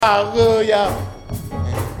Hallelujah.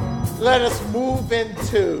 Let us move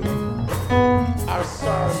into our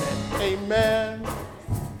sermon. Amen.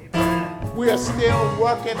 We are still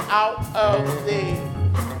working out of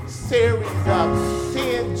the series of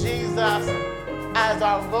seeing Jesus as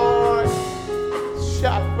our Lord,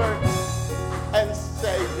 Shepherd, and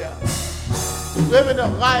Savior. Living a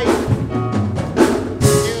life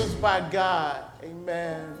used by God.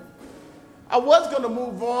 Amen. I was going to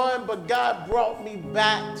move on, but God brought me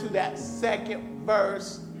back to that second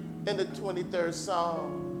verse in the 23rd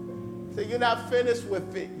Psalm. So you're not finished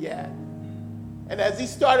with it yet. And as he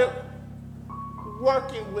started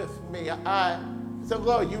working with me, I said,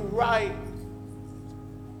 Lord, you're right.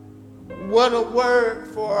 What a word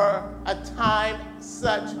for a time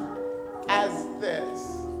such as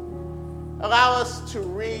this. Allow us to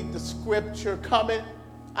read the scripture coming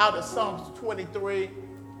out of Psalms 23.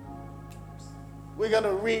 We're going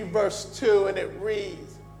to read verse 2, and it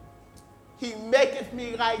reads, He maketh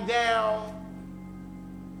me lie down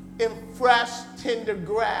in fresh, tender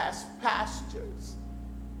grass pastures.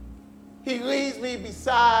 He leads me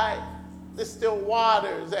beside the still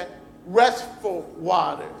waters and restful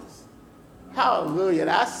waters. Hallelujah.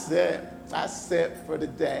 That's it for the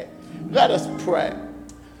day. Let us pray.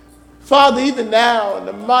 Father, even now, in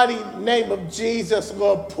the mighty name of Jesus,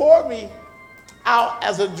 Lord, pour me out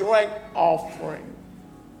as a drink offering.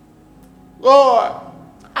 Lord,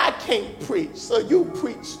 I can't preach, so you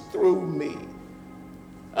preach through me.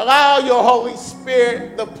 Allow your Holy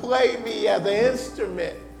Spirit to play me as an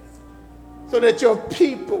instrument so that your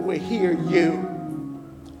people will hear you.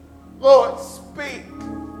 Lord, speak.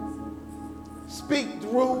 Speak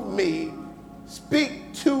through me.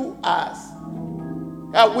 Speak to us,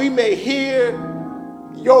 that we may hear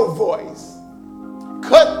your voice.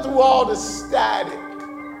 Cut through all the static.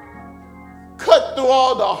 Cut through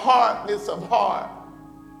all the hardness of heart.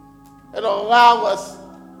 And allow us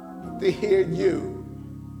to hear you.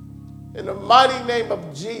 In the mighty name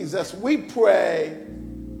of Jesus, we pray.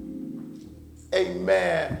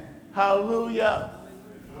 Amen. Hallelujah.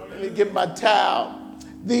 Let me get my towel.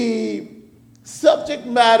 The subject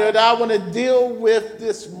matter that I want to deal with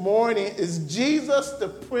this morning is Jesus, the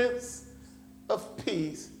Prince of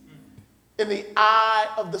Peace, in the eye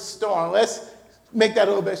of the storm. Let's make that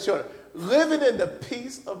a little bit shorter. Living in the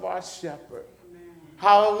peace of our shepherd. Amen.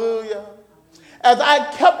 Hallelujah. As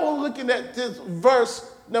I kept on looking at this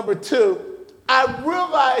verse number 2, I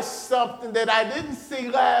realized something that I didn't see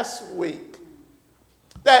last week.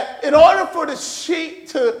 That in order for the sheep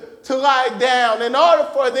to lie down, in order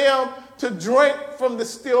for them to drink from the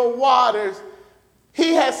still waters,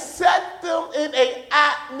 he has set them in an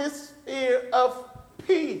atmosphere of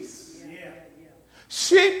peace.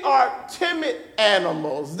 Sheep are timid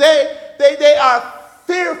animals. They are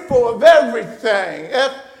fearful of everything.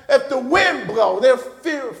 If the wind blows, they're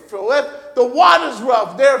fearful. If the water's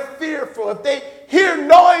rough, they're fearful. If they hear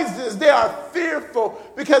noises, they are fearful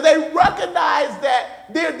because they recognize that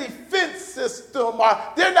their defense system,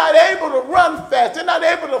 they're not able to run fast. They're not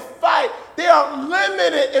able to fight. They are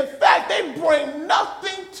limited. In fact, they bring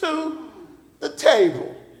nothing to the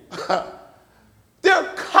table. Their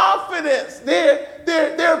confidence,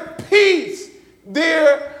 their peace,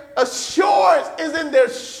 their assurance is in their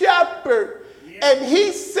shepherd. Yeah. And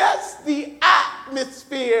he sets the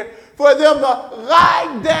atmosphere for them to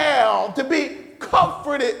lie down, to be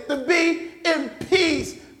comforted, to be in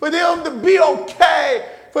peace, for them to be okay,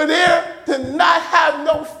 for them to not have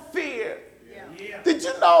no fear. Yeah. Yeah. Did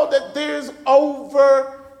you know that there's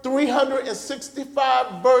over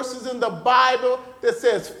 365 verses in the Bible that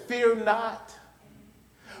says, fear not?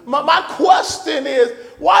 My question is,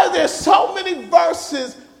 why are there so many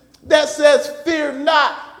verses that says fear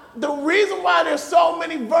not? The reason why there's so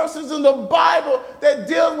many verses in the Bible that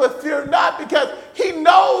deal with fear not, because he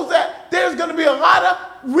knows that there's going to be a lot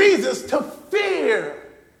of reasons to fear.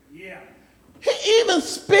 Yeah. He even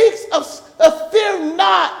speaks of fear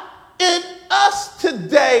not in us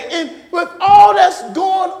today, and with all that's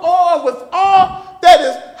going on, with all that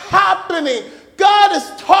is happening. God is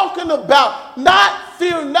talking about not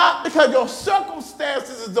fear not because your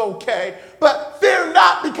circumstances is okay, but fear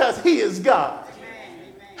not because he is God.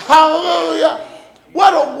 Amen. Hallelujah.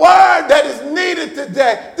 What a word that is needed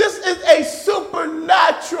today. This is a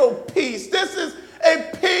supernatural peace. This is a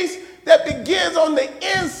peace that begins on the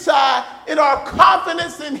inside in our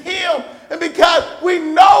confidence in him. And because we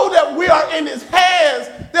know that we are in his hands,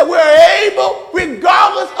 that we're able,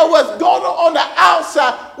 regardless of what's going on the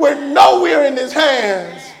outside, we know we're in his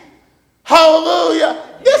hands. Hallelujah.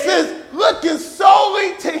 This is looking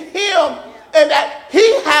solely to him and that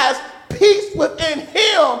he has peace within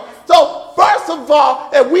him. So first of all,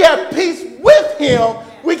 if we have peace with him,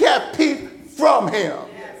 we can have peace from him.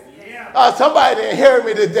 Somebody didn't hear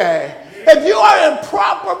me today. If you are in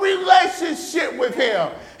proper relationship with him,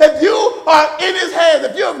 if you are in his hands,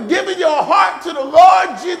 if you have given your heart to the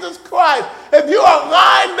Lord Jesus Christ, if you are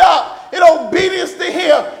lined up in obedience to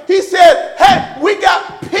him, he said, hey, we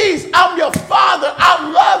got peace. I'm your father.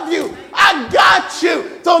 I love you. I got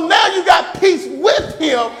you. So now you got peace with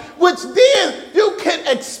him, which then you can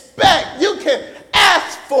expect, you can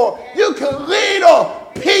ask for, you can lean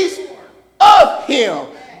on peace of him,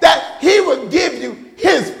 that he will give you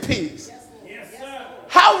his peace. Yes, sir.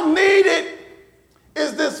 How needed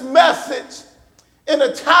is this message in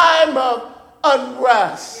a time of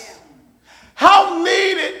unrest? How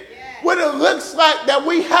needed when it looks like that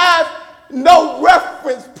we have no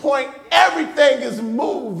reference point, everything is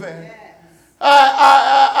moving.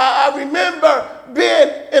 I remember being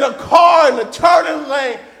in a car and the turning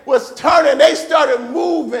lane was turning, they started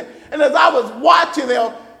moving, and as I was watching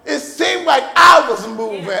them, it seemed like I was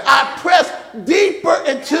moving. I pressed deeper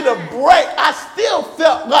into the brake. I still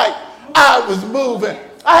felt like I was moving.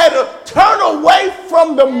 I had to turn away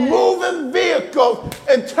from the moving vehicles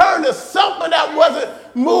and turn to something that wasn't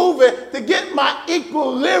moving to get my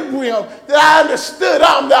equilibrium, that I understood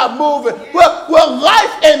I'm not moving. Well,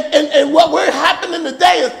 life and what we're happening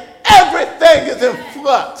today is everything is in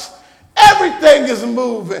flux. Everything is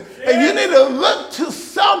moving. And you need to look to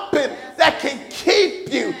something that can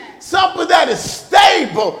keep you, something that is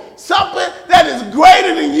stable, something that is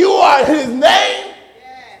greater than you are. His name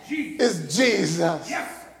is Jesus.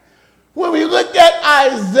 When we look at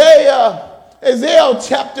Isaiah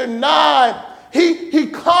chapter 9, he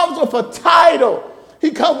comes with a title.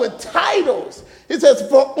 He comes with titles. He says,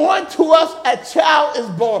 for unto us a child is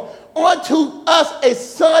born, unto us a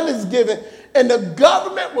son is given, and the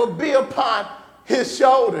government will be upon his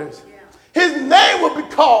shoulders. His name will be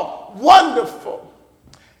called Wonderful,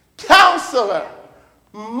 Counselor,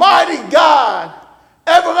 Mighty God,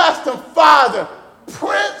 Everlasting Father,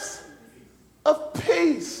 Prince of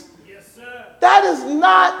Peace. Yes, sir. That is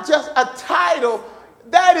not just a title.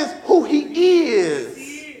 That is who he is.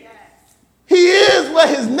 He is what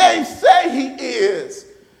his name say he is.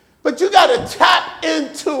 But you got to tap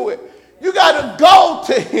into it. You got to go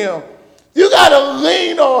to him. You got to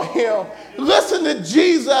lean on him. Listen to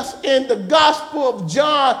Jesus in the Gospel of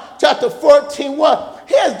John, chapter 14:1.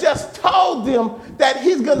 He has just told them that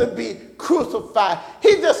he's going to be crucified.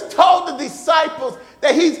 He just told the disciples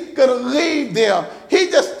that he's going to leave them. He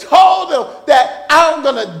just told them that I'm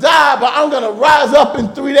going to die, but I'm going to rise up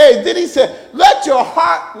in 3 days. Then he said, let your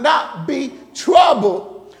heart not be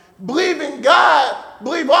troubled. Believe in God.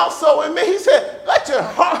 Believe also in me. He said, let your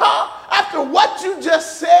heart, after what you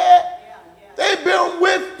just said, they've been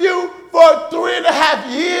with you for 3.5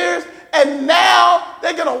 years, and now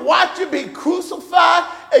they're going to watch you be crucified,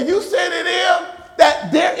 and you say to them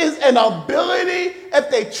that there is an ability, if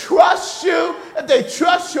they trust you, if they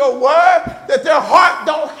trust your word, that their heart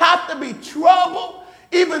don't have to be troubled,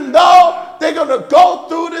 even though they're going to go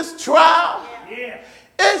through this trial.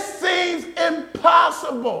 It seems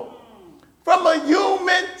impossible. From a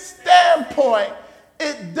human standpoint,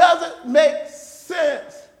 it doesn't make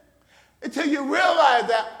sense until you realize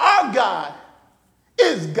that our God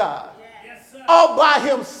is God, all by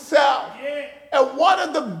himself. And one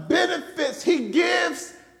of the benefits he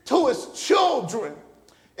gives to his children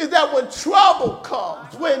is that when trouble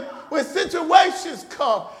comes, when situations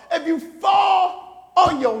come, if you fall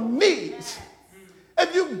on your knees,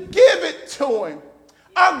 if you give it to him,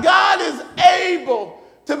 our God is able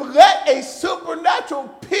to let a supernatural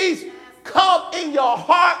peace come in your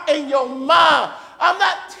heart and your mind. I'm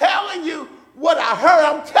not telling you what I heard.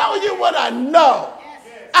 I'm telling you what I know.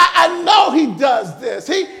 I know he does this.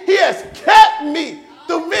 He has kept me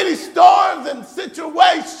through many storms and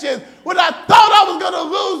situations. When I thought I was going to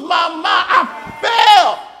lose my mind, I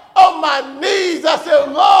fell on my knees. I said,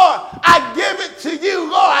 Lord, I give it to you.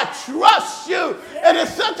 Lord, I trust you. And then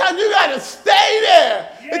sometimes you got to stay there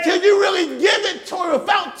until you really give it to him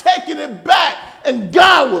without taking it back. And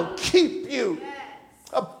God will keep you.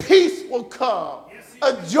 A peace will come.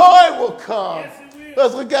 A joy will come.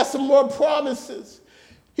 Let's look at some more promises.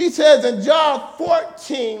 He says in John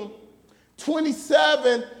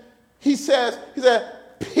 14:27, he said,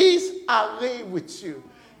 peace I leave with you.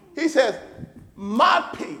 He says, my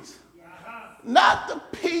peace, not the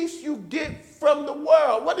peace you get from the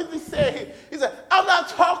world. What did he say here? He said, I'm not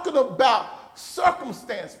talking about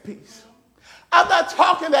circumstance peace. I'm not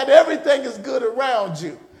talking that everything is good around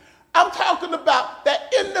you. I'm talking about that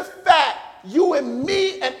in the fact you and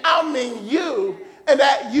me and I'm in you, and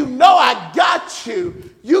that you know I got you,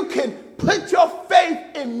 you can put your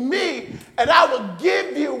faith in me, and I will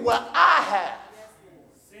give you what I have.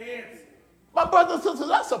 My brothers and sisters,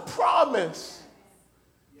 that's a promise.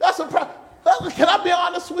 That's a promise. Can I be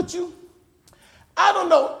honest with you? I don't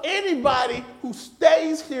know anybody who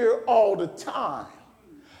stays here all the time.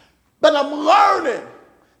 But I'm learning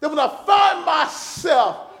that when I find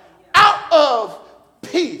myself out of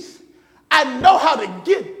peace, I know how to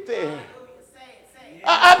get there.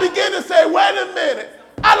 I begin to say, wait a minute,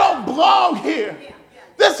 I don't belong here.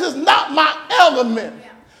 This is not my element.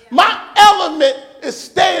 My element is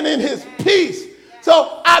staying in his peace.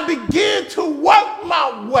 So I begin to work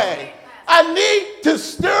my way. I need to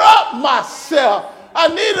stir up myself. I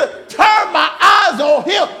need to turn my eyes on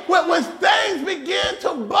him. When things begin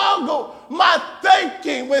to boggle my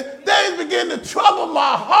thinking, when things begin to trouble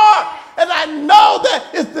my heart, and I know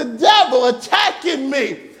that it's the devil attacking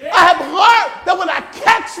me, I have learned that when I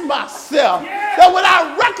catch myself, that when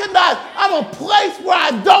I recognize I'm a place where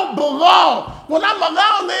I don't belong, when I'm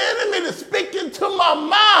allowing the enemy to speak into my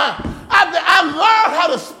mind, I learned how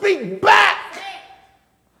to speak back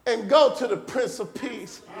and go to the Prince of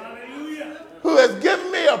Peace. Hallelujah. Who has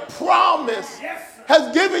given me a promise,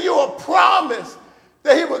 has given you a promise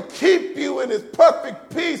that he will keep you in his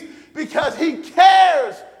perfect peace because he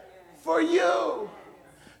cares for you.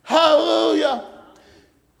 Hallelujah.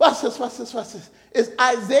 Watch this, watch this, watch this. It's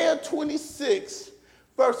Isaiah 26,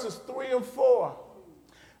 verses 3 and 4.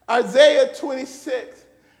 Isaiah 26,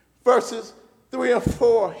 verses 3 and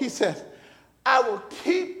 4. He says, I will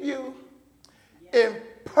keep you in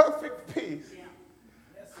perfect peace.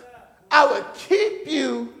 I will keep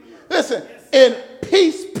you, listen, in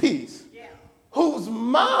peace, whose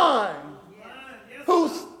mind,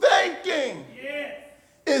 whose thinking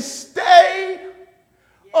is stayed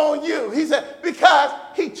on you. He said, because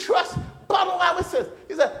he trusts. Bottom line, it says,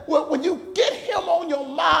 he said, well, when you get him on your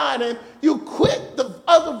mind and you quit the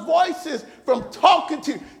other voices from talking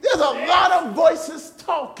to you, there's a lot of voices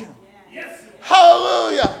talking. Yes.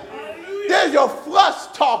 Hallelujah. There's your flesh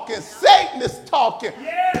talking. Satan is talking.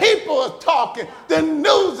 People are talking. The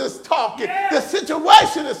news is talking. The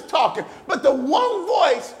situation is talking. But the one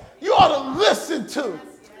voice you ought to listen to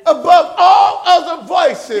above all other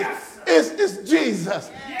voices is Jesus.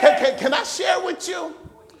 Can I share with you?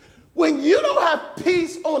 When you don't have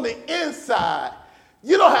peace on the inside,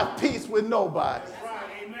 you don't have peace with nobody.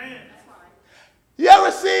 You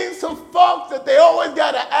ever seen some folks that they always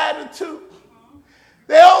got an attitude?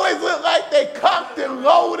 They always look like they cocked and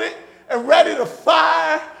loaded and ready to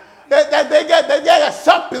fire. That they got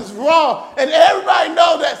something's wrong. And everybody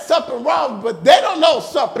knows that something wrong, but they don't know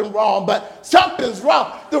something wrong, but something's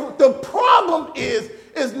wrong. The problem is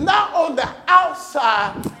not on the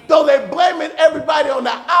outside, though they're blaming everybody on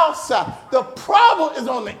the outside. The problem is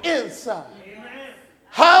on the inside. Amen.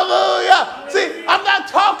 Hallelujah. See, I'm not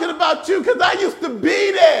talking about you because I used to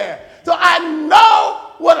be there. So I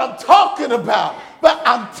know what I'm talking about. But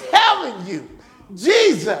I'm telling you,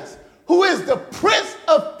 Jesus, who is the Prince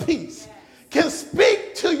of Peace, can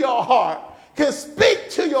speak to your heart, can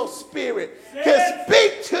speak to your spirit, can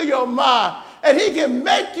speak to your mind, and he can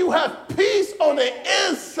make you have peace on the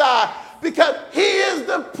inside because he is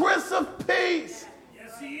the Prince of Peace.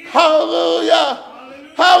 Yes, he is. Hallelujah.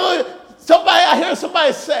 Hallelujah. I hear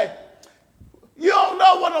somebody say, you don't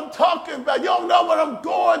know what I'm talking about. You don't know what I'm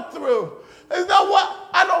going through. You know what?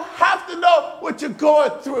 I don't have to know what you're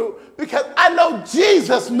going through because I know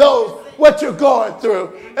Jesus knows what you're going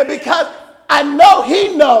through. And because I know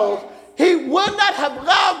he knows, he would not have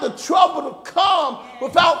allowed the trouble to come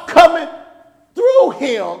without coming through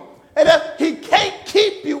him. And if he can't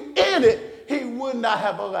keep you in it, he would not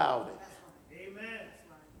have allowed it. Amen.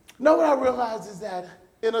 Know what I realize is that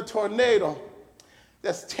in a tornado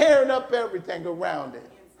that's tearing up everything around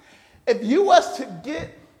it, if you was to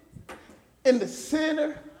get in the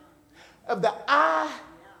center of the eye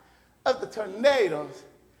of the tornadoes,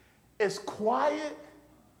 it's quiet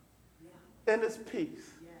and it's peace.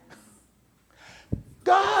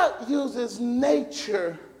 God uses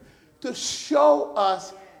nature to show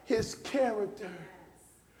us his character.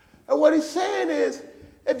 And what he's saying is,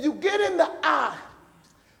 if you get in the eye,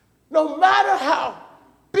 no matter how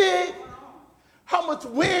big, how much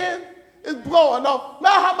wind is blowing, no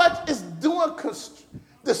matter how much it's doing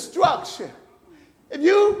destruction, if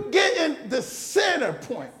you get in the center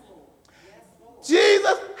point,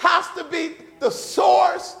 Jesus has to be the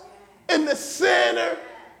source in the center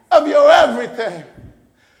of your everything.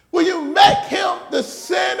 When you make him the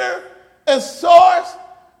center and source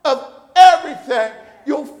of everything,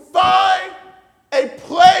 you'll find a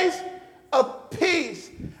place of peace.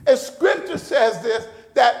 And scripture says this,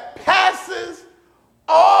 that passes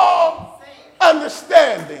all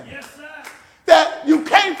thing that you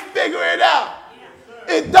can't figure it out.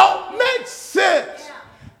 It don't make sense.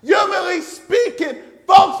 Humanly speaking,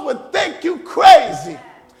 folks would think you crazy.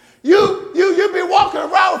 You be walking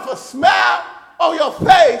around with a smile on your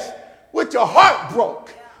face with your heart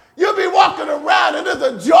broke. You'll be walking around and there's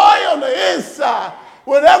a joy on the inside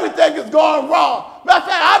when everything is going wrong. Matter of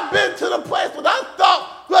fact, I've been to the place where I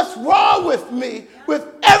thought, what's wrong with me, with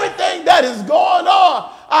everything that is going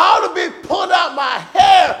on? I ought to be pulling out my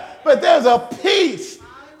hair, but there's a peace.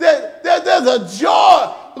 There's a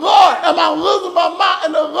joy. Lord, am I losing my mind?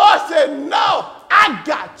 And the Lord said, no, I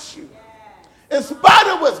got you. In spite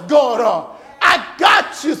of what's going on, I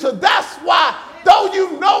got you. So that's why, though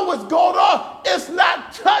you know what's going on, it's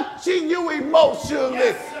not touching you emotionally.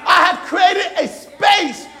 Yes, I have created a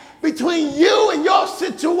space between you and your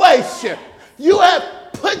situation. You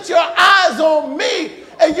have put your eyes on me,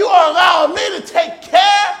 and you are allowing me to take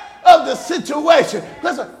care of the situation.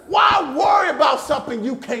 Listen, why worry about something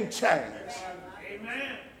you can't change?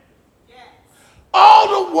 Amen.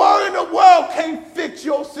 All the worry in the world can't fix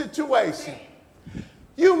your situation.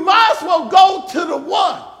 You might as well go to the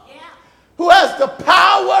one who has the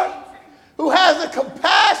power, who has the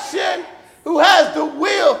compassion, who has the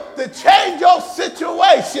will to change your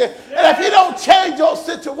situation. And if he don't change your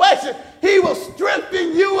situation, he will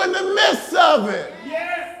strengthen you in the midst of it.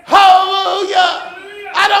 Yes. Hallelujah.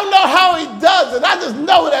 I don't know how he does it. I just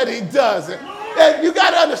know that he does it. And you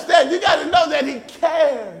got to understand, you got to know that he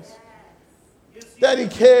cares. That he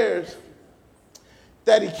cares.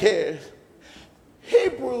 That he cares.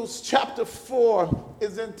 Hebrews chapter 4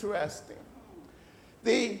 is interesting.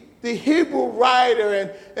 The Hebrew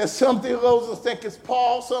writer, and some theologians think it's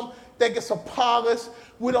Paul, some think it's Apollos.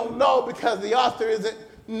 We don't know because the author isn't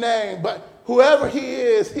named. But whoever he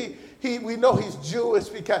is, we know he's Jewish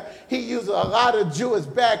because he uses a lot of Jewish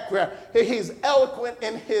background. He's eloquent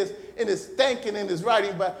in his thinking, in his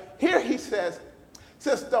writing. But here he says,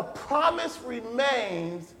 since the promise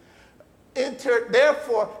remains,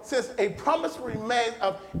 therefore, since a promise remains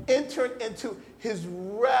of entering into his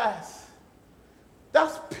rest,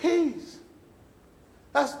 that's peace.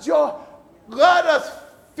 That's joy. Let us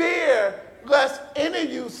fear lest any of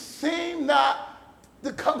you seem not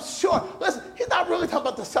to come short. Listen, he's not really talking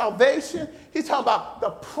about the salvation. He's talking about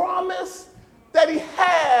the promise that he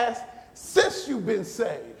has since you've been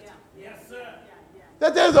saved. Yeah. Yes, sir.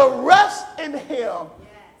 That there's a rest in him.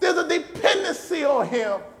 There's a dependency on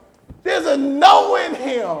him. There's a knowing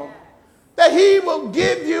him that he will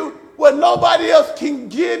give you what nobody else can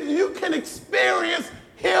give you. You can experience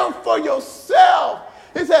him for yourself.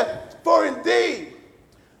 He said, for indeed,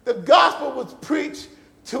 the gospel was preached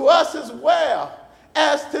to us as well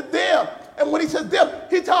as to them. And when he says them,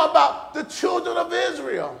 he's talking about the children of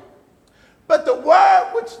Israel. But the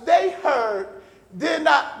word which they heard did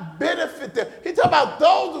not benefit them. He's talking about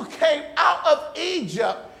those who came out of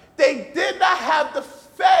Egypt. They did not have the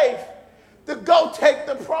faith to go take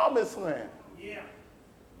the promised land. Yeah.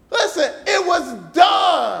 Listen, it was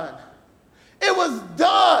done. It was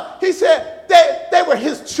done. He said they were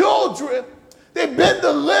his children. They'd been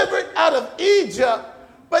delivered out of Egypt,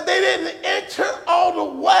 but they didn't enter all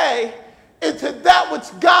the way into that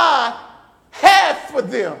which God had for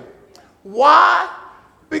them. Why?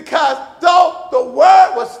 Because though the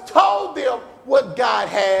word was told them what God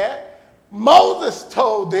had, Moses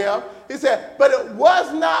told them, he said, but it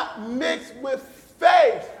was not mixed with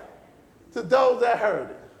faith to those that heard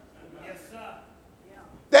it. Yes, sir.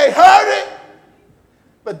 They heard it,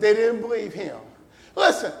 but they didn't believe him.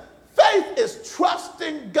 Listen, faith is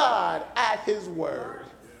trusting God at his word.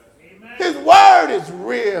 Amen. His word is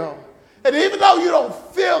real. And even though you don't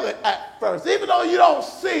feel it at first, even though you don't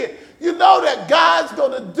see it, you know that God's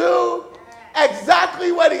going to do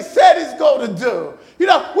exactly what he said he's going to do. You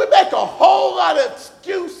know, we make a whole lot of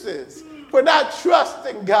excuses for not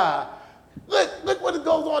trusting God. Look what it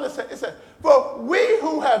goes on to say. It says, for we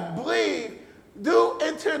who have believed do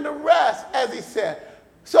enter in the rest, as he said.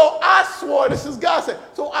 So I swore, this is God said,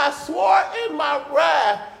 so I swore in my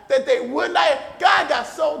wrath that they would not. God got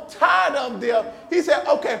so tired of them. He said,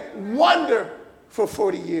 okay, wander for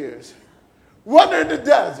 40 years. Wander in the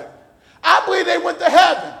desert. I believe they went to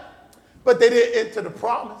heaven, but they didn't enter the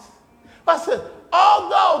promise. I said,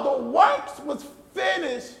 although the works was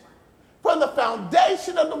finished from the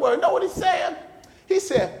foundation of the word. Know what he's saying? He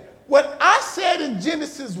said, when I said in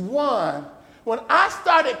Genesis 1, when I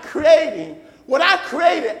started creating, when I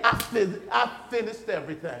created, I finished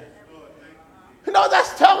everything. You know,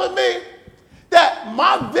 that's telling me that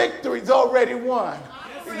my victory's already won.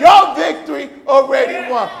 Your victory already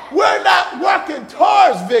won. We're not working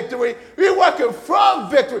towards victory. We're working from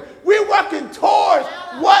victory. We're working towards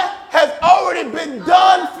what has already been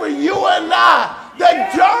done for you and I. The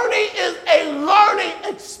journey is a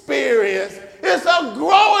learning experience. It's a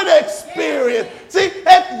growing experience. See,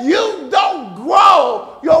 if you don't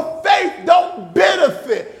grow, your faith don't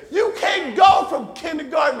benefit. You can't go from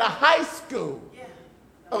kindergarten to high school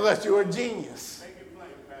unless you're a genius.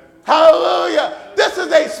 Hallelujah. This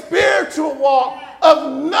is a spiritual walk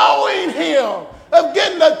of knowing him, of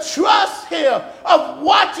getting to trust him, of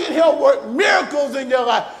watching him work miracles in your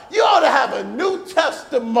life. You ought to have a new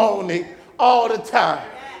testimony all the time.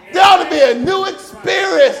 There ought to be a new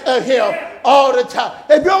experience of him all the time.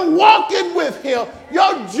 If you're walking with him,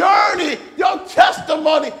 your journey, your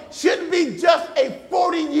testimony shouldn't be just a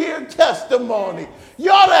 40-year testimony.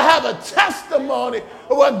 You ought to have a testimony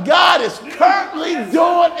of what God is currently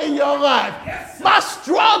doing in your life. My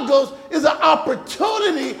struggles is an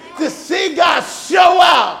opportunity to see God show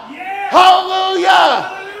out.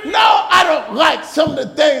 Hallelujah. No, I don't like some of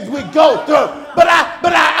the things we go through, but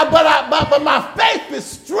my faith is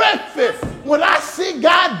strengthened when I see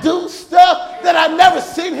God do stuff that I've never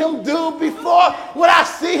seen him do before. When I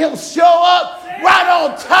see him show up right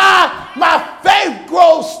on time, my faith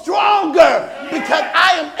grows stronger because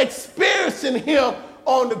I am experiencing him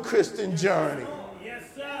on the Christian journey.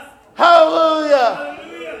 Hallelujah.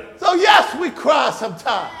 So yes, we cry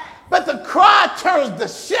sometimes, but the cry turns to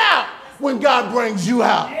shout when God brings you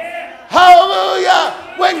out.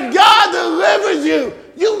 Hallelujah. When God delivers you,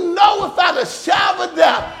 you know without a shadow of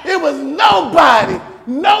doubt, it was nobody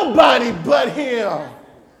but him.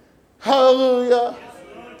 Hallelujah.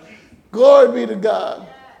 Glory be to God.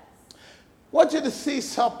 I want you to see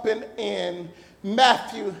something in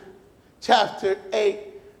Matthew chapter 8,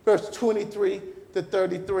 verse 23 to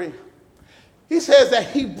 33. He says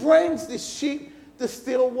that he brings the sheep to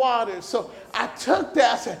still waters. So I took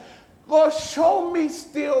that, I said, Lord, show me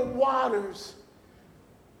still waters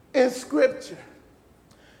in Scripture.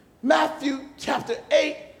 Matthew chapter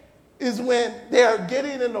 8 is when they are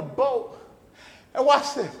getting in a boat. And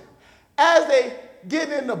watch this. As they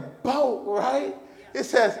get in the boat, right, it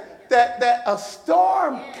says that a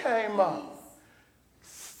storm came up.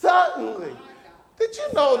 Suddenly. Did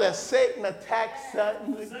you know that Satan attacks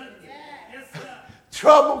suddenly?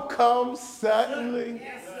 Trouble comes suddenly.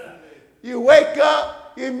 You wake up.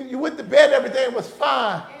 You went to bed, everything was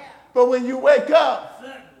fine. But when you wake up,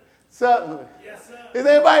 suddenly. Does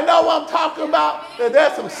anybody know what I'm talking about? That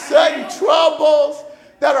there's some sudden troubles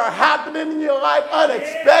that are happening in your life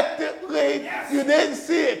unexpectedly. You didn't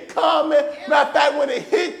see it coming. Matter of fact, when it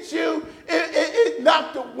hit you, it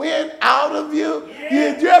knocked the wind out of you.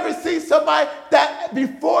 Did you ever see somebody that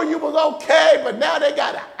before you was okay, but now they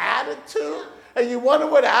got an attitude? And you wonder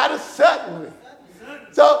what the attitude suddenly.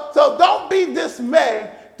 So don't be dismayed.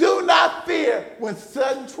 Do not fear when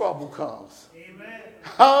sudden trouble comes. Amen.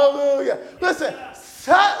 Hallelujah. Listen,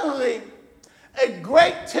 suddenly a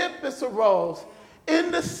great tempest arose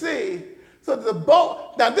in the sea. So the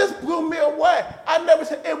boat, now this blew me away. I never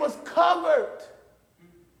said it was covered.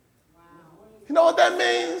 Wow. You know what that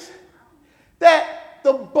means? That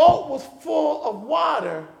the boat was full of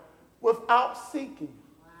water without sinking.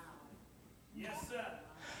 Yes, sir.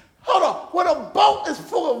 Hold on. When a boat is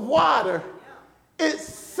full of water, it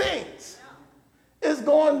sinks. It's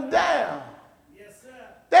going down. Yes, sir.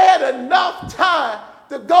 They had enough time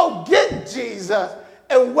to go get Jesus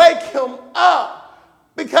and wake him up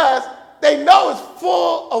because they know it's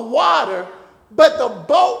full of water, but the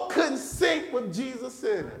boat couldn't sink with Jesus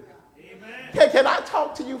in it. Amen. Can I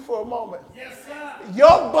talk to you for a moment? Yes, sir.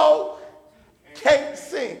 Your boat can't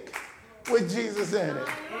sink with Jesus in it.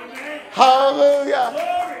 Amen. Hallelujah.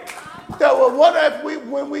 Glory. That was what if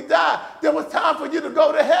when we die, there was time for you to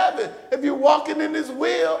go to heaven. If you're walking in his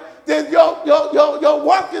will, then your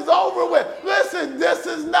work is over with. Listen, this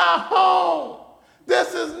is not home.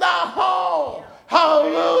 This is not home.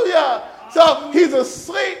 Hallelujah. So he's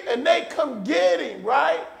asleep and they come get him,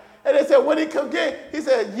 right? And they said, when he come get him, he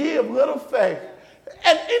said, ye of little faith.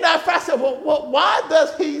 And I said, well, why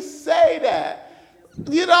does he say that?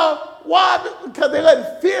 You know, why? Because they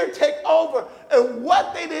let fear take over. And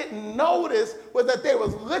what they didn't notice was that they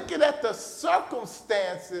was looking at the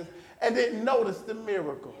circumstances and didn't notice the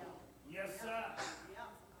miracle. Yes, sir.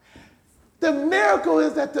 The miracle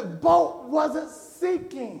is that the boat wasn't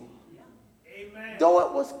sinking. Amen. Though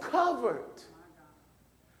it was covered.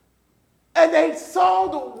 And they saw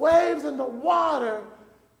the waves and the water,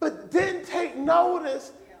 but didn't take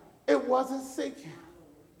notice it wasn't sinking.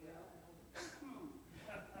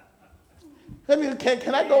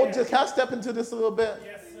 Can I go? Can I step into this a little bit?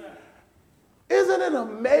 Yes, Isn't it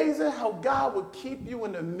amazing how God will keep you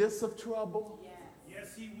in the midst of trouble?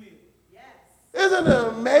 Yes, he will. Isn't it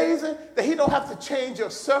amazing that he don't have to change your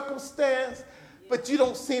circumstance, but you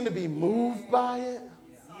don't seem to be moved by it?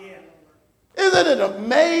 Isn't it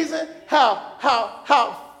amazing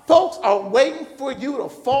how folks are waiting for you to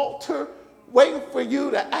falter, waiting for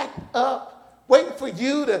you to act up, waiting for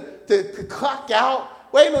you to clock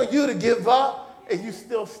out, waiting on you to give up, and you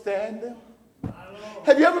still standing?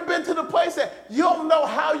 Have you ever been to the place that you don't know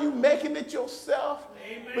how you making it yourself,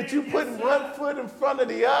 but you putting one foot in front of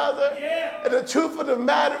the other? And the truth of the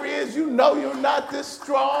matter is, you know you're not this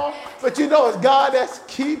strong, but you know it's God that's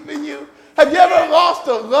keeping you. Have you ever lost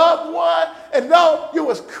a loved one and though you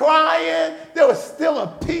was crying, there was still a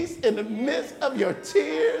peace in the midst of your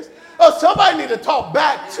tears? Oh, somebody need to talk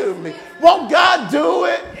back to me. Won't God do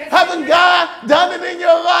it? Haven't God done it in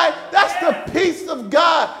your life? That's the peace of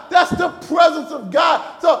God. That's the presence of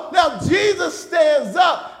God. So now Jesus stands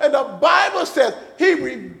up and the Bible says he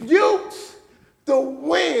rebukes the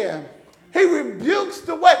wind. He rebukes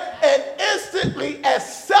the wind, and instantly,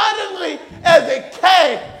 as suddenly as it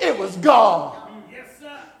came, it was gone. Yes,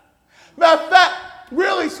 sir. Matter of fact,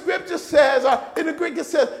 really, Scripture says, or in the Greek it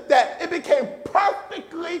says, that it became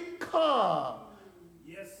perfectly calm.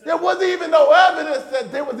 Yes, sir. There wasn't even no evidence that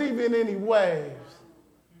there was even any waves.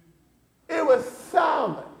 It was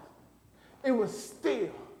silent. It was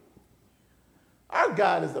still. Our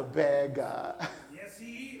God is a bad God. Yes,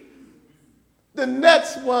 he is. The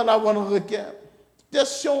next one I want to look at,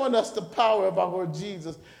 just showing us the power of our Lord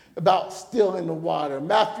Jesus about stilling the water.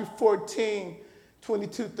 Matthew 14,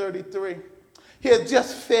 22, 33. He had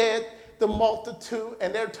just fed the multitude,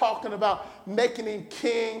 and they're talking about making him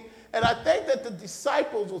king. And I think that the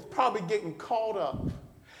disciples was probably getting caught up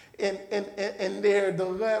in their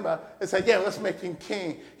dilemma and say, yeah, let's make him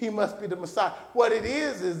king. He must be the Messiah. What it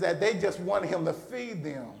is that they just wanted him to feed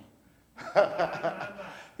them.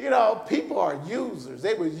 You know, people are users.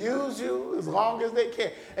 They will use you as long as they can.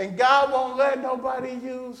 And God won't let nobody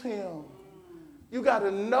use him. You got to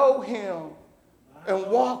know him and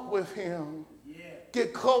walk with him.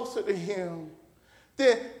 Get closer to him.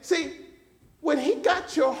 Then, see, when he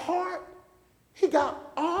got your heart, he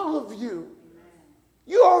got all of you.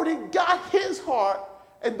 You already got his heart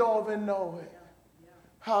and don't even know it.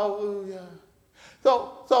 Hallelujah.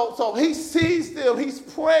 So he sees them, he's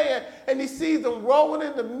praying, and he sees them rolling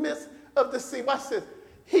in the midst of the sea. Watch this.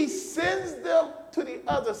 He sends them to the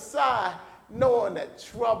other side, knowing that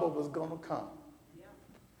trouble was going to come.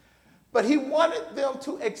 But he wanted them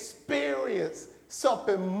to experience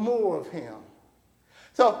something more of him.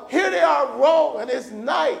 So here they are rolling. It's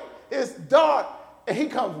night, it's dark, and he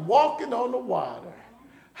comes walking on the water.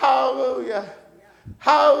 Hallelujah.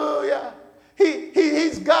 Hallelujah.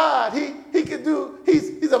 He's God. He can do,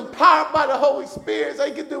 he's empowered by the Holy Spirit, so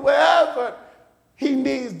he can do whatever he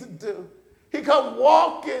needs to do. He comes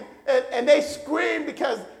walking, and they scream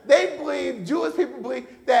because they believe, Jewish people believe,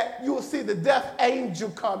 that you will see the death angel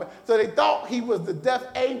coming. So they thought he was the death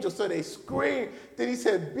angel, so they screamed. Then he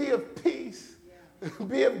said, be of peace,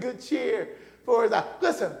 be of good cheer. For his eye.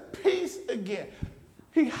 Listen, peace again.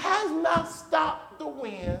 He has not stopped the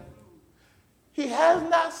wind. He has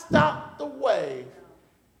not stopped the wave.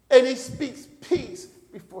 And he speaks peace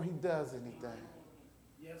before he does anything.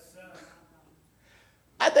 Yes, sir.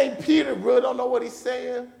 I think Peter really don't know what he's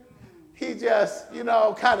saying. He just,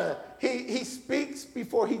 he speaks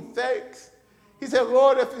before he thinks. He said,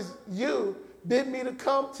 Lord, if it's you, bid me to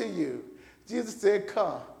come to you. Jesus said,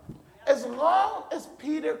 come. As long as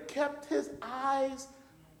Peter kept his eyes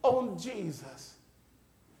on Jesus,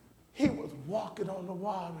 he was walking on the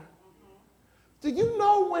water. Do you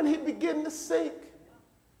know when he began to sink?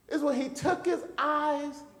 Is when he took his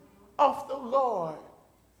eyes off the Lord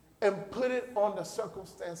and put it on the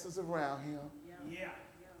circumstances around him. Yeah.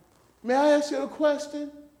 May I ask you a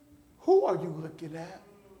question? Who are you looking at?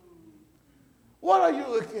 What are you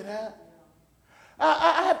looking at?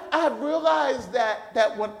 I have realized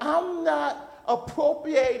that when I'm not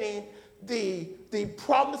appropriating the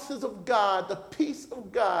promises of God, the peace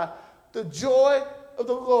of God, the joy of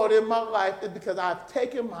the Lord in my life, is because I've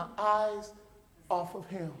taken my eyes off of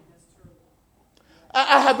him.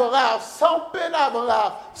 I have allowed something, I've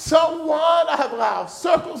allowed someone, I have allowed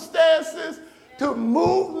circumstances to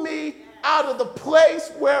move me out of the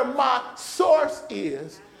place where my source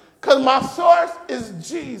is. Because my source is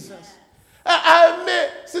Jesus. I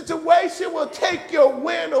admit, situation will take your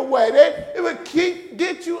wind away. It will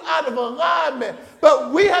get you out of alignment.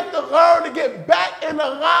 But we have to learn to get back in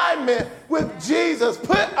alignment with Jesus.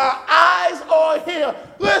 Put our eyes on him.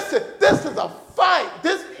 Listen, this is a fight.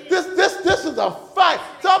 This is a fight.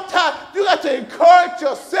 Sometimes you got to encourage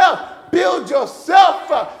yourself, build yourself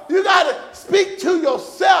up. You got to speak to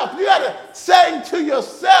yourself. You got to sing to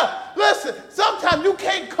yourself. Listen, sometimes you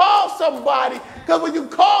can't call somebody because when you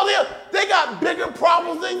call them, they got bigger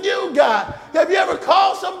problems than you got. Have you ever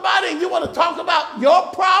called somebody and you want to talk about your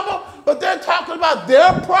problem, but they're talking about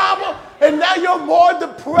their problem, and now you're more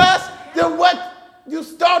depressed than what you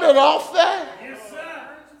started off at? Yes, sir.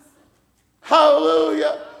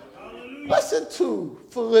 Hallelujah. Hallelujah. Listen to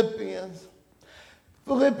Philippians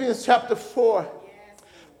chapter 4.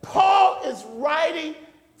 Paul is writing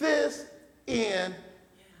this in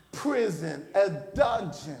prison, a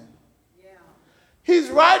dungeon. He's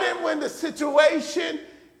writing when the situation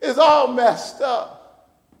is all messed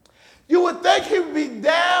up. You would think he would be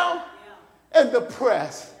down and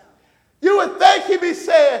depressed. You would think he'd be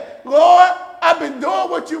saying, Lord, I've been doing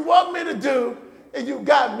what you want me to do, and you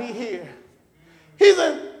got me here. He's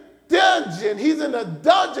in dungeon. He's in a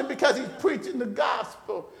dungeon because he's preaching the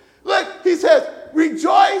gospel. Look, he says,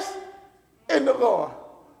 rejoice in the Lord,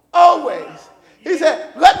 always. He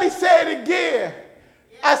said, let me say it again.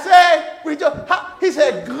 I said, rejoice. He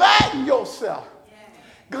said, gladden yourself.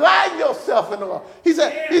 Gladden yourself in the Lord. He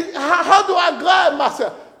said, how do I gladden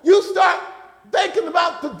myself? You start thinking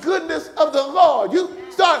about the goodness of the Lord. You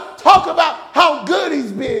start talking about how good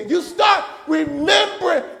he's been. You start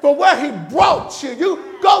remembering from where he brought you.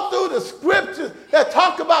 You go through the scriptures that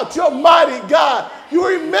talk about your mighty God. You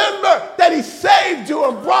remember that he saved you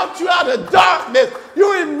and brought you out of darkness.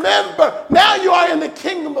 You remember now you are in the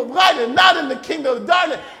kingdom of light and not in the kingdom of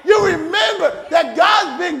darkness. You remember that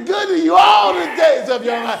God's been good to you all the days of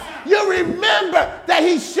your life. You remember that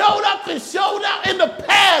he showed up and showed out in the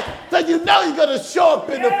past, so you know he's going to show up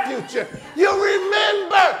in the future. You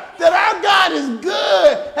remember that our God is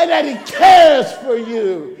good and that he cares for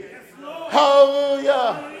you.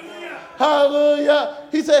 Hallelujah. Hallelujah.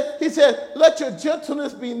 He said, let your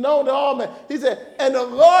gentleness be known to all men. He said, and the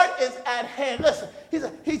Lord is at hand. Listen, he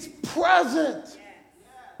said, he's present.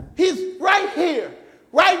 He's right here,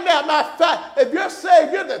 right now. Matter of fact, if you're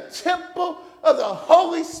saved, you're the temple of the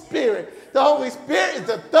Holy Spirit. The Holy Spirit is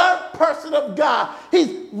the third person of God.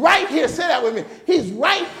 He's right here. Say that with me. He's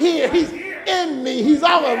right here. He's in me. He's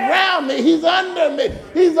all around me. He's under me.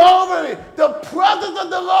 He's over me. The presence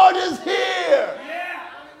of the Lord is here.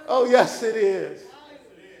 Oh, yes, it is.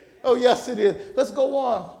 Oh, yes, it is. Let's go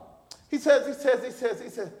on. He says,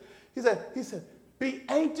 be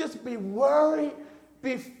anxious, be worried,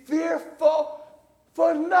 be fearful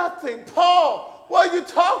for nothing. Paul, what are you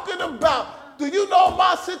talking about? Do you know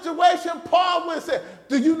my situation? Paul would say,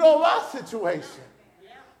 do you know my situation?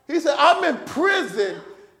 He said, I'm in prison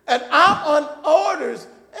and I'm on orders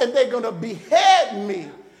and they're going to behead me.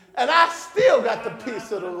 And I still got the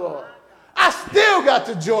peace of the Lord. I still got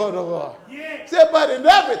the joy of the Lord. He said, but in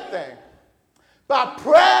everything, by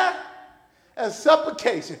prayer and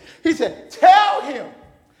supplication, he said, tell him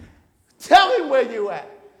where you at.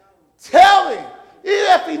 Tell him. Even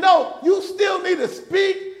if he knows, you still need to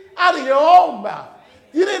speak out of your own mouth.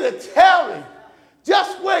 You need to tell him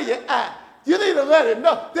just where you're at. You need to let him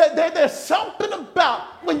know that there's something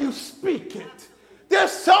about when you speak it.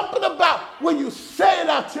 There's something about when you say it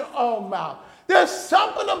out your own mouth. There's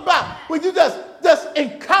something about when you just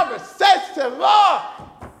in conversation, Lord,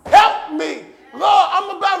 help me. Lord,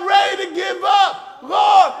 I'm about ready to give up.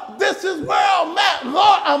 Lord, this is where I'm at.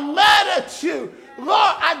 Lord, I'm mad at you. Lord,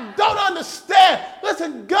 I don't understand.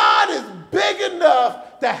 Listen, God is big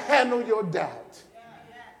enough to handle your doubt.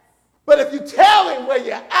 But if you tell him where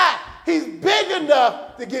you're at, he's big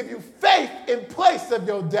enough to give you faith in place of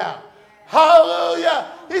your doubt.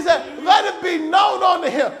 Hallelujah. He said, let it be known unto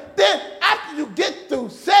him. Then after you get through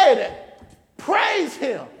saying it, praise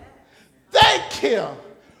him. Thank him.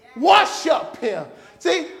 Worship him.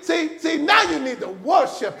 See, now you need to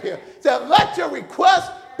worship him. So let your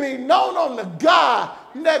request be known unto God.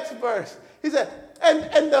 Next verse. He said,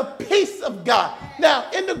 and the peace of God. Now,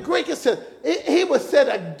 in the Greek it says, he would set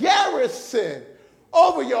a garrison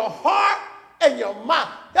over your heart and your mind.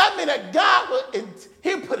 That means that God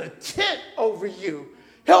he'll put a tent over you.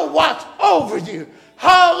 He'll watch over you.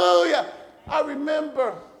 Hallelujah. I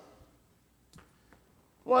remember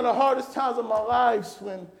one of the hardest times of my life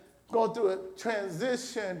when going through a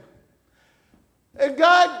transition. And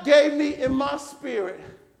God gave me in my spirit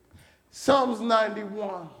Psalms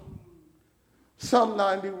 91. Psalm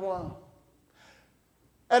 91.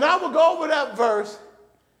 And I would go over that verse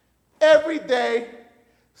every day,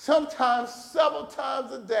 sometimes several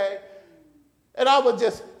times a day, and I would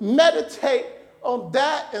just meditate on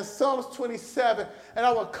that in Psalms 27, and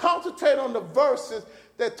I would concentrate on the verses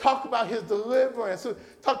that talk about his deliverance,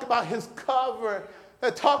 talk about his covering,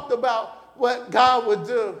 that talked about what God would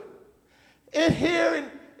do. In here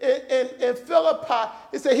in Philippi,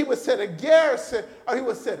 it said he would set a garrison or he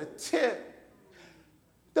would set a tent.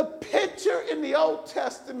 The picture in the Old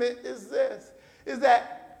Testament is this, is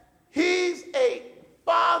that he's a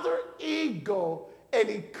father eagle and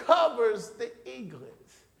he covers the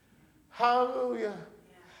eaglets. Hallelujah.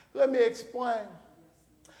 Let me explain.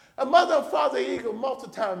 A mother and father eagle most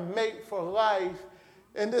of the time mate for life,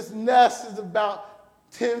 and this nest is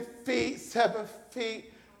about 10 feet, 7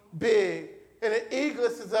 feet big, and the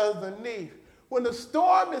eaglet is underneath. When the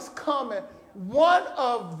storm is coming, one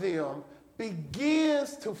of them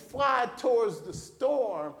begins to fly towards the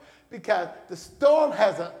storm because the storm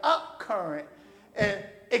has an upcurrent and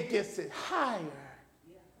it gets it higher.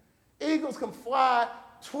 Eagles can fly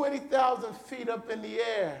 20,000 feet up in the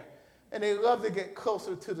air, and they love to get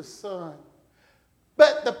closer to the sun.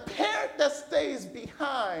 But the parent that stays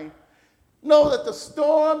behind knows that the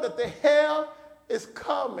storm, that the hail is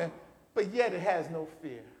coming, but yet it has no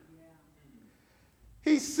fear.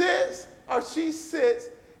 He sits or she sits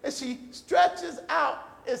and she stretches out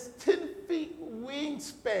its 10 feet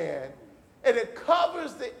wingspan, and it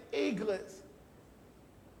covers the eaglets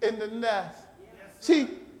in the nest. She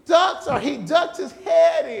ducks or he ducks his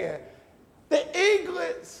head in. The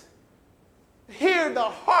eaglets hear the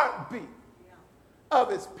heartbeat of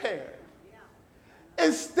his parent.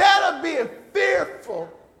 Instead of being fearful,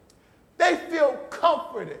 they feel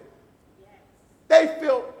comforted. They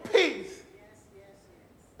feel peace.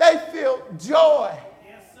 They feel joy.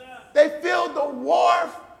 They feel the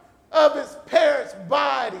warmth of his parents'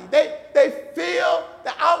 body. They feel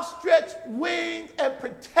the outstretched wings and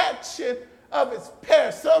protection of his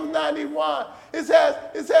parents. Psalm 91, it says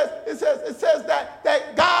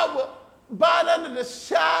that God will bind under the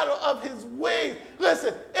shadow of his wings.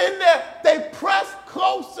 Listen, in there, they press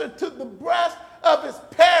closer to the breast of his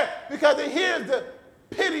parent because it hears the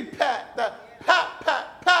pity pat, the pat,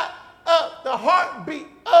 pat, pat of the heartbeat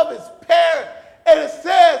of his parent. And it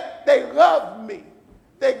says, they love me.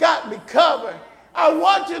 They got me covered. I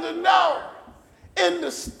want you to know, in the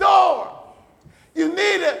storm, you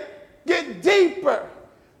need to get deeper.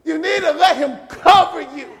 You need to let him cover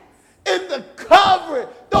you. In the covering,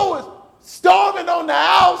 though it's storming on the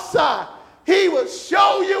outside, he will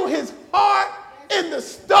show you his heart in the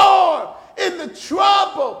storm, in the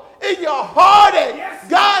trouble, in your heartache. Yes.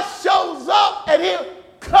 God shows up and he'll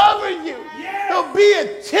cover you. Yes. He'll be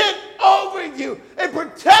a tent over you, a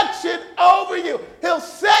protection over you. He'll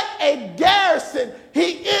set a garrison.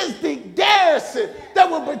 He is the garrison that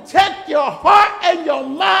will protect your heart and your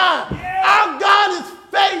mind. Yes. Our God is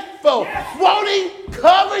faithful. Yes. Won't he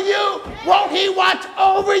cover you? Yes. Won't he watch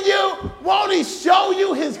over you? Won't he show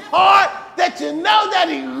you his heart that you know that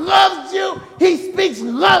he loves you? He speaks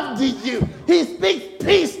love to you. He speaks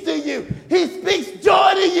peace to you. He speaks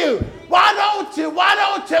joy to you. Why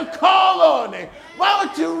don't you call on him? Why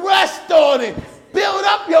don't you rest on him? Build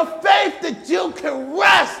up your faith that you can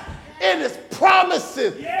rest in his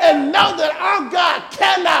promises and know that our God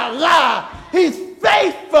cannot lie. He's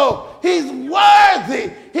faithful. He's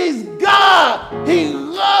worthy. He's God. He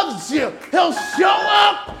loves you. He'll show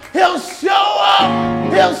up. He'll show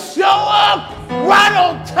up. He'll show up right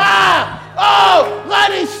on time. Oh,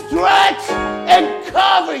 let him stretch and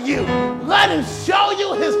cover you. Let him show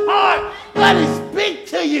you his heart. Let him speak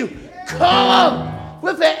to you. Come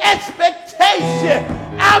with an expectation.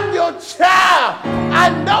 I'm your child. I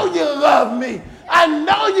know you love me. I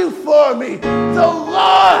know you for me. So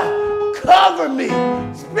Lord, cover me.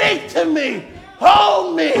 Speak to me.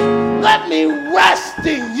 Hold me. Let me rest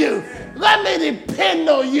in you. Let me depend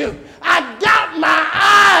on you. I got my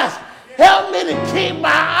eyes. Help me to keep my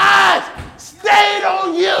eyes stayed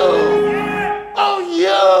on you. On you.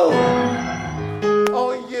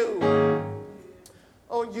 On you.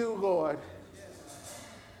 On you, Lord.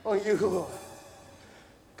 On you, Lord.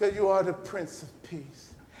 Because you are the Prince of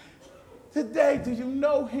Peace. Today, do you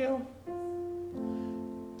know him?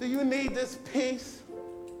 Do you need this peace?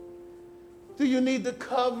 Do you need the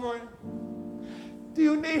covering? Do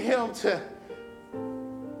you need him to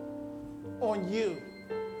on you?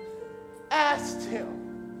 Ask him.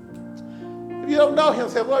 If you don't know him,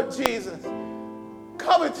 say, Lord Jesus,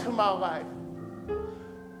 come into my life.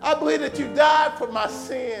 I believe that you died for my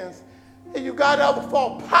sins and you got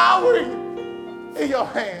all power in your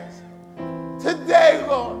hands. Today,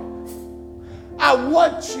 Lord, I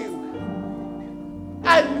want you.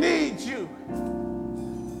 I need you.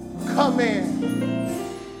 Come in.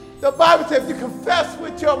 The Bible says if you confess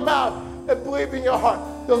with your mouth and believe in your heart,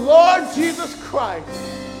 the Lord Jesus Christ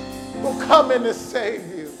will come in and save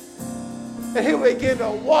you. And he will begin to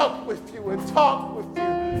walk with you and talk with you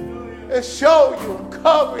and show you and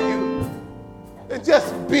cover you and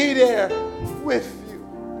just be there with you.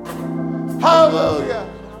 Hallelujah.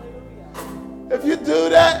 If you do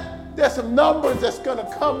that, there's some numbers that's going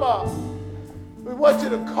to come up. We want you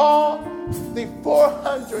to call the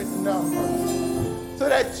 400 number so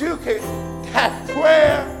that you can have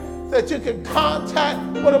prayer, that you can contact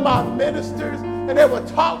one of my ministers, and they will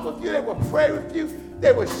talk with you, they will pray with you,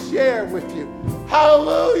 they will share with you.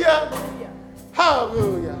 Hallelujah.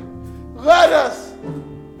 Hallelujah. Let us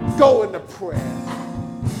go into prayer.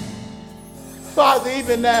 Father,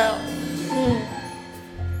 even now,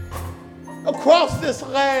 across this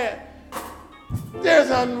land, there's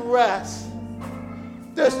unrest,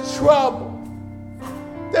 there's trouble,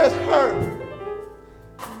 there's hurt,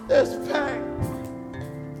 there's pain.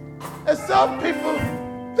 And some people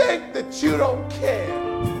think that you don't care.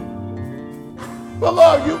 But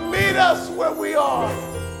Lord, you meet us where we are,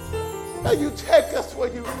 and you take us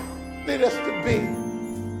where you need us to be.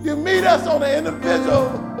 You meet us on an individual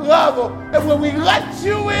level, and when we let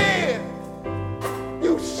you in,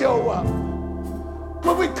 you show up.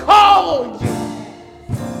 When we call on you,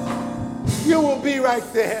 you will be right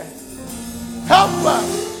there. Help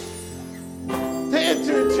us to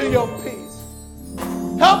enter into your peace.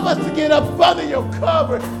 Help us to get up under your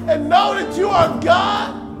cover and know that you are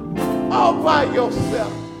God all by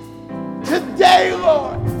yourself. Today,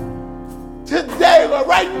 Lord,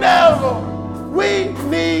 right now, Lord, we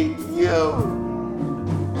need you.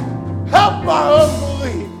 Help our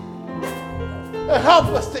unbelief and help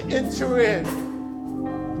us to enter in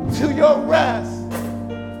to your rest,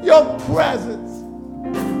 your presence,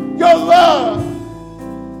 your love,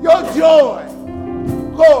 your joy,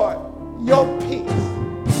 Lord, your peace.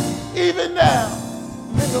 Even now,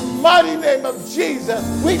 in the mighty name of Jesus,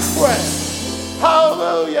 we pray.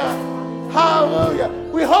 Hallelujah. Hallelujah.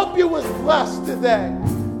 We hope you was blessed today.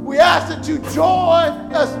 We ask that you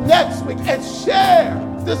join us next week and share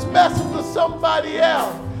this message with somebody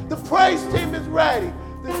else. The praise team is ready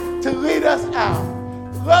to lead us out.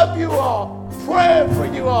 Love you all. Praying for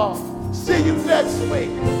you all. See you next week,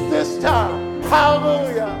 this time.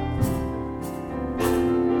 Hallelujah.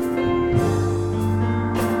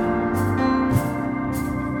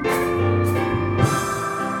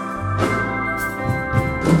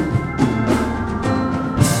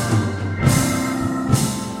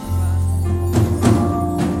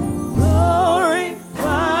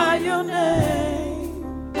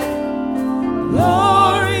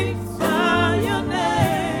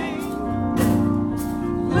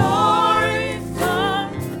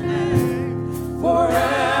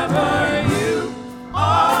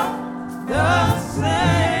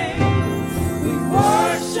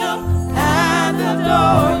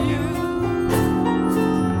 Lord.